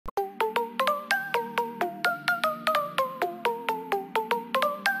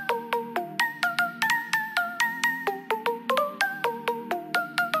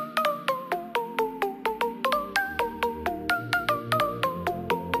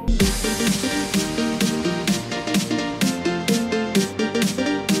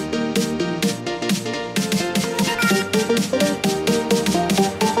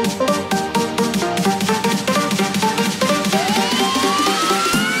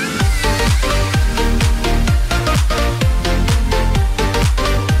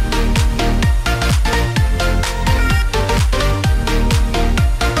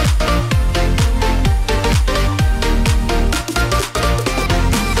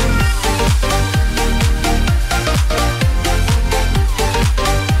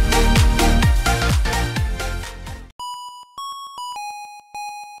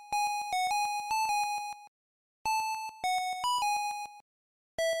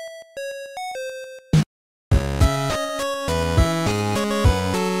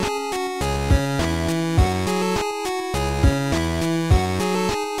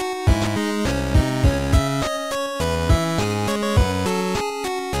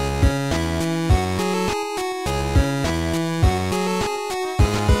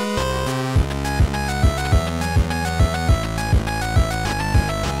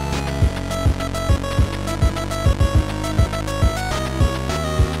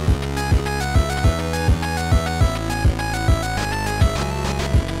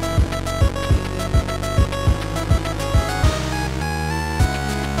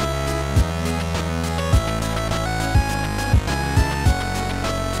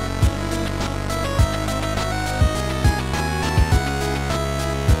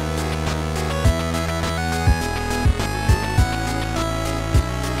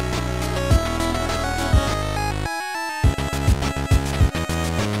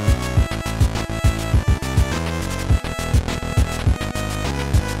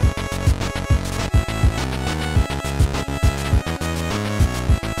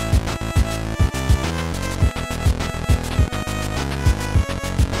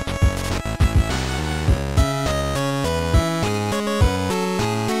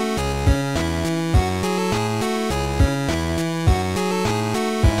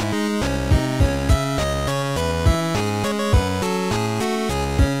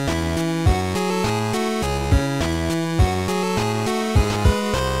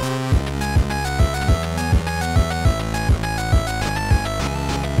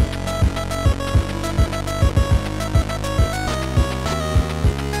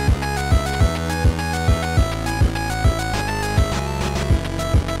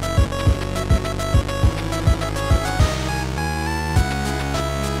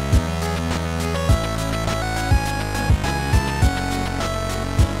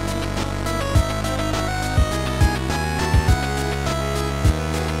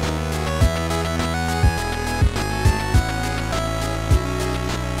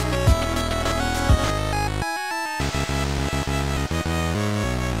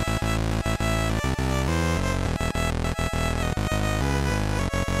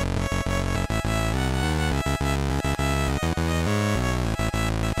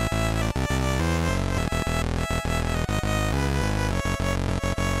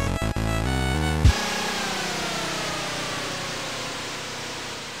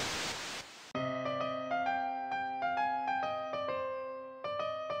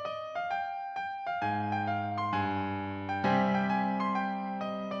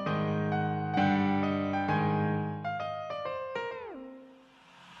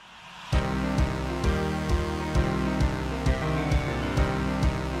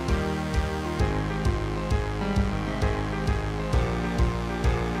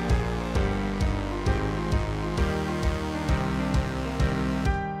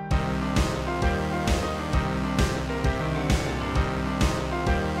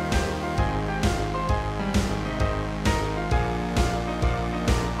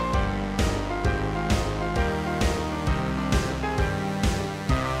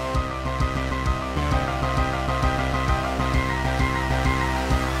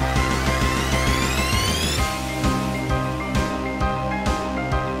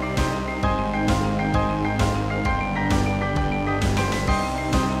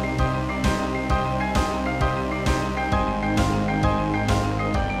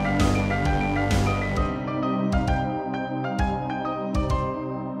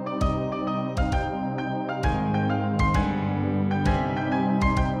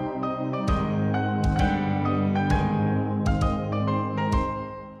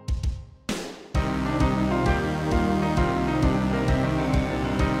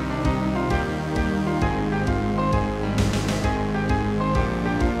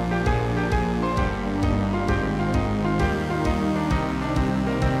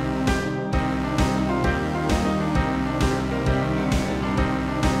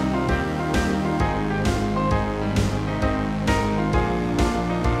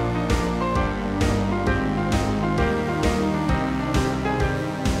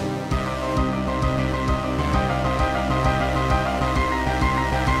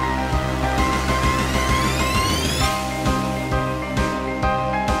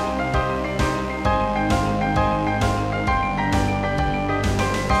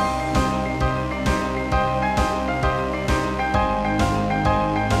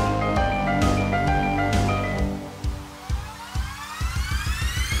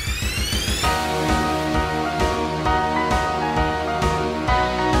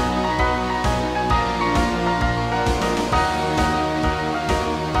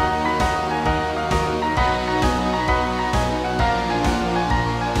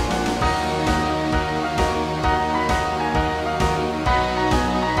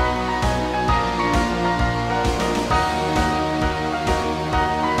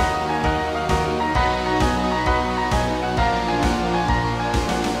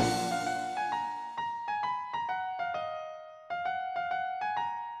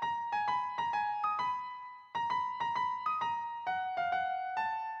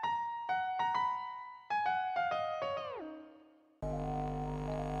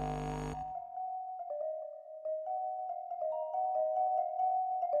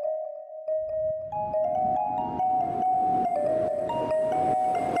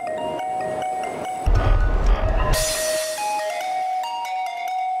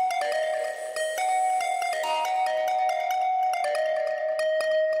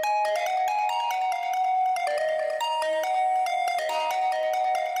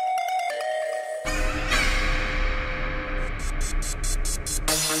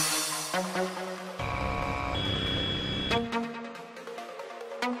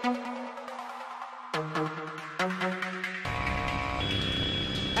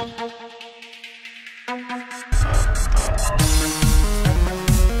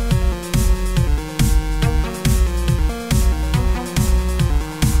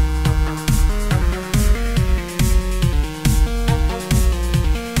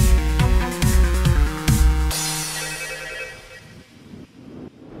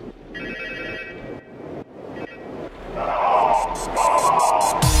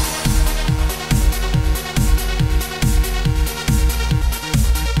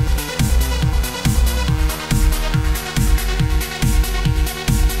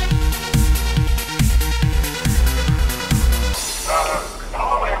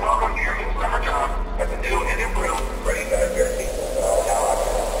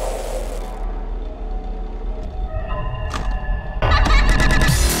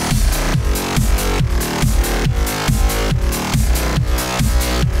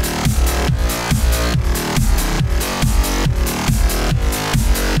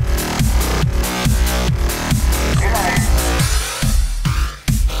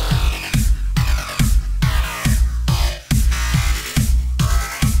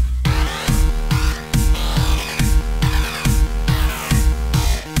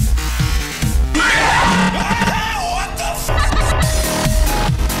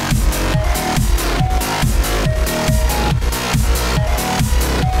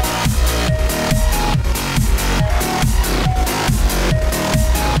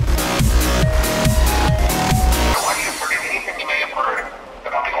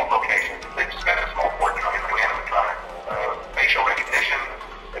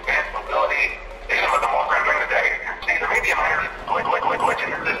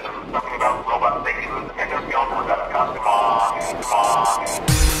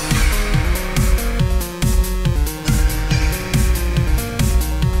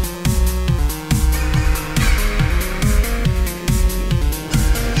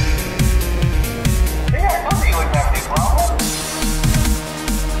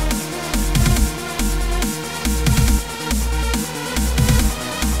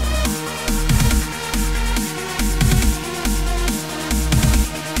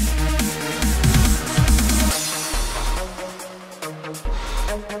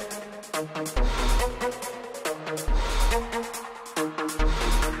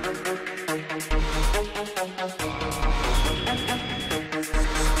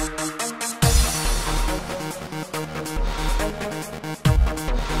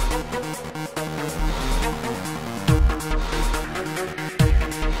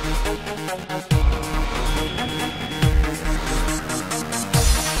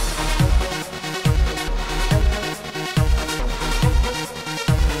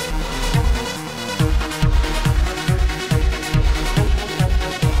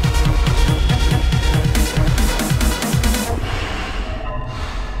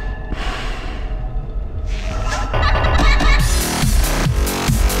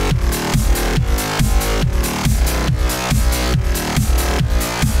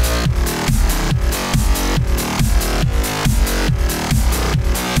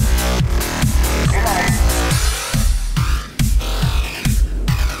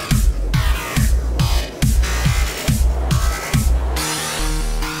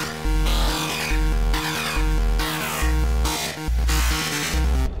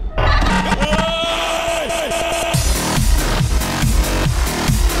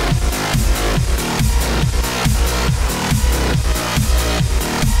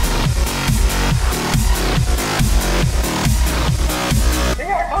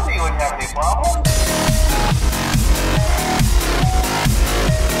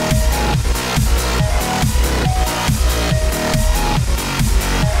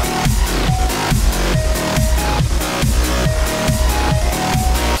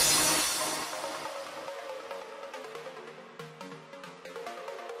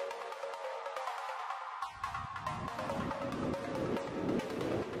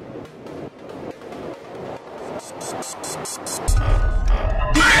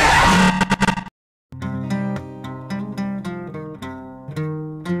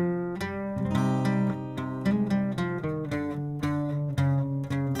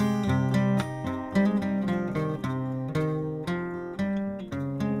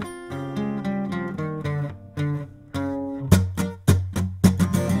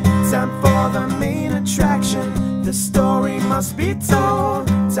Time for the main attraction, the story must be told.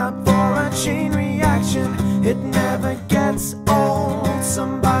 Time for a chain reaction, it never gets old.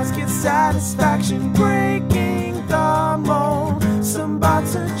 Some boss get satisfaction breaking the mold.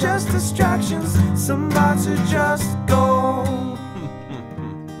 about to just go.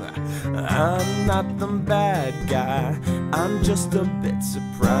 I'm not the bad guy, I'm just a bit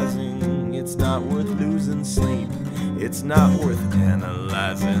surprising. It's not worth losing sleep, it's not worth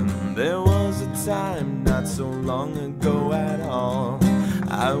analyzing. There was a time not so long ago at all,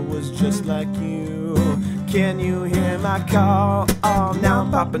 I was just like you. Can you hear my call? Oh, now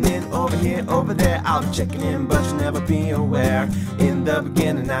I'm popping in over here, over there. I'll be checking in, but you'll never be aware. In the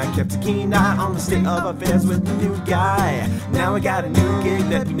beginning, I kept a keen eye on the state of affairs with the new guy. Now I got a new gig,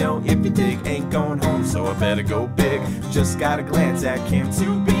 let me know if you dig. Ain't going home, so I better go big. Just got a glance at Camp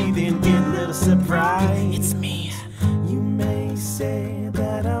to be, then get a little surprise. It's me. You may say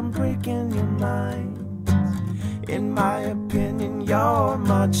that I'm breaking your mind. In my opinion, you're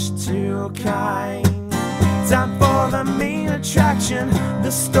much too kind. Time for the main attraction,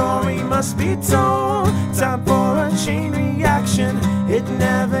 the story must be told. Time for a chain reaction, it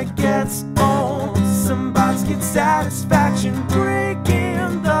never gets old. Some bots get satisfaction,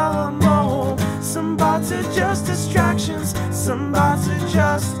 breaking the mold. Some bots are just distractions, some bots are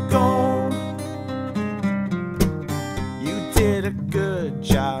just gold. You did a good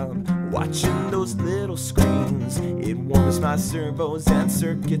job watching those little screens. It warms my servos and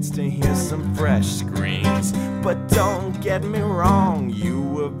circuits to hear some fresh screams. But don't get me wrong, you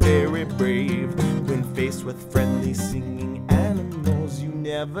were very brave. When faced with friendly singing animals, you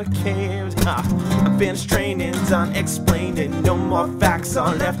never caved. I'm finished training, done explaining. No more facts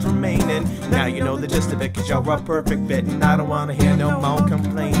are left remaining. Now you know the gist of it, cause you're a perfect fit, and I don't wanna hear no more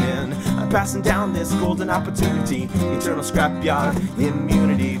complaining. I'm passing down this golden opportunity, eternal scrapyard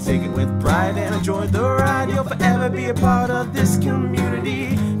immunity. Take it with pride and enjoy the ride. You'll forever be a part of this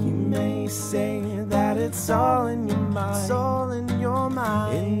community. You may say that it's all in your mind, it's all in your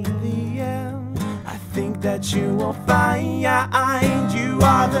mind. In the end, I think that you will find you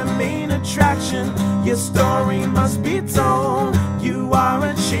are the main attraction. Your story must be told. You are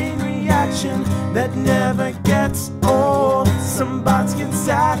a chain reaction that never gets old. Some bots get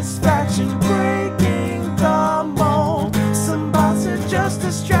satisfaction, breaking the mold. Some bots are just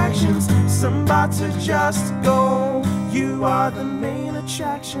distractions, some bots are just gold. You are the main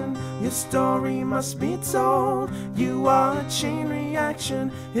attraction, your story must be told. You are a chain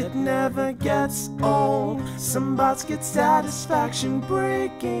reaction, it never gets old. Some bots get satisfaction,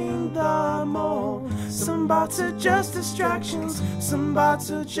 breaking the mold. Some bots are just distractions, some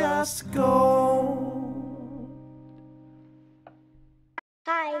bots are just gold.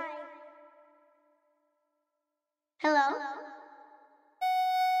 Hi. Hello?